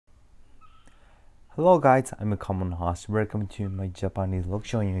Hello guys, I'm Kamonohashi. Welcome to my Japanese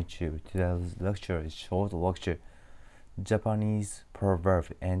lecture on YouTube. Today's lecture is short lecture, Japanese proverb,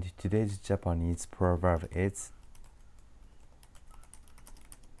 and today's Japanese proverb is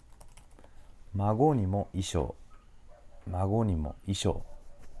mago nimo ishou. Mago nimo ishou.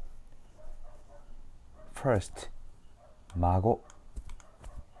 First, mago.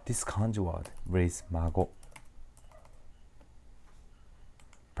 This kanji word with mago.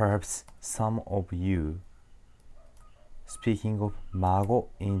 Perhaps some of you speaking of mago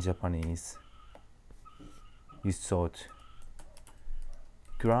in Japanese, you thought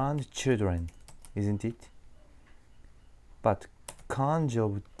grandchildren, isn't it? But kanji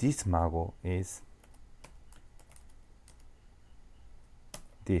of this mago is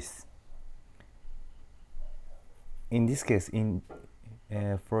this. In this case,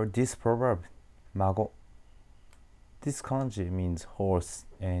 for this proverb, mago, this kanji means horse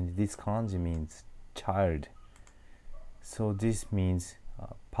and this kanji means child. So this means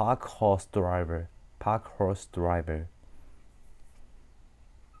park horse driver.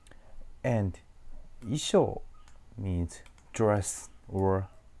 And ishou means dress or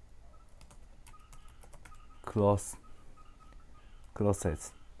clothes,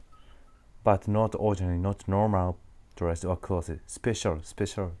 but not ordinary, not normal dress or clothes, special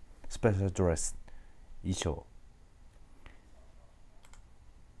dress, ishou.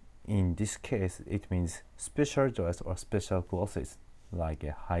 In this case, it means special dress or special clothes, like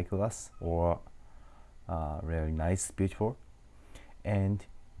a high class or really nice, beautiful. And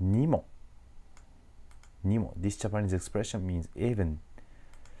nimo, this Japanese expression means even.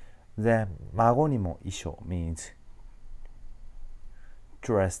 The mago nimo ishou means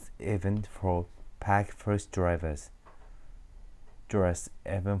dressed even for pack horse drivers. Dressed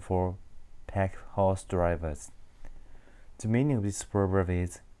even for pack horse drivers. The meaning of this proverb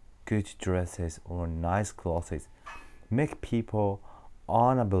is good dresses or nice clothes make people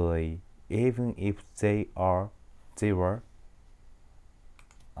honorably even if they were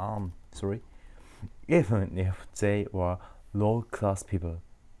low class people.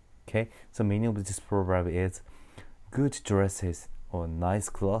 Okay, so meaning of this proverb is good dresses or nice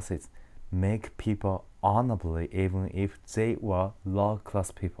clothes make people honorably even if they were low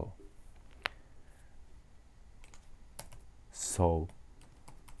class people. So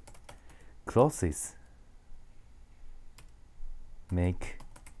clothes make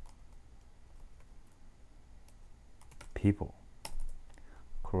people.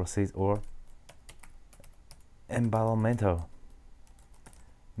 Clothes or environmental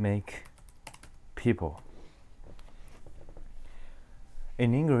make people.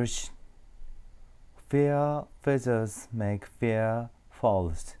 In English, fair feathers make fair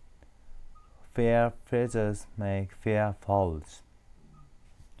falls. Fair feathers make fair falls.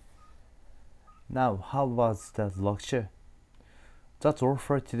 Now, how was the lecture? That's all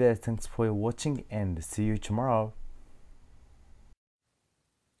for today. Thanks for watching and see you tomorrow.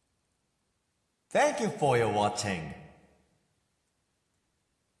 Thank you for your watching.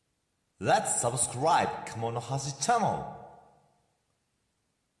 Let's subscribe Kamonohashi channel.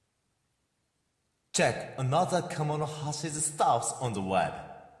 Check another Kamonohashi's stuffs on the web.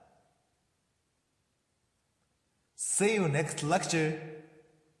 See you next lecture.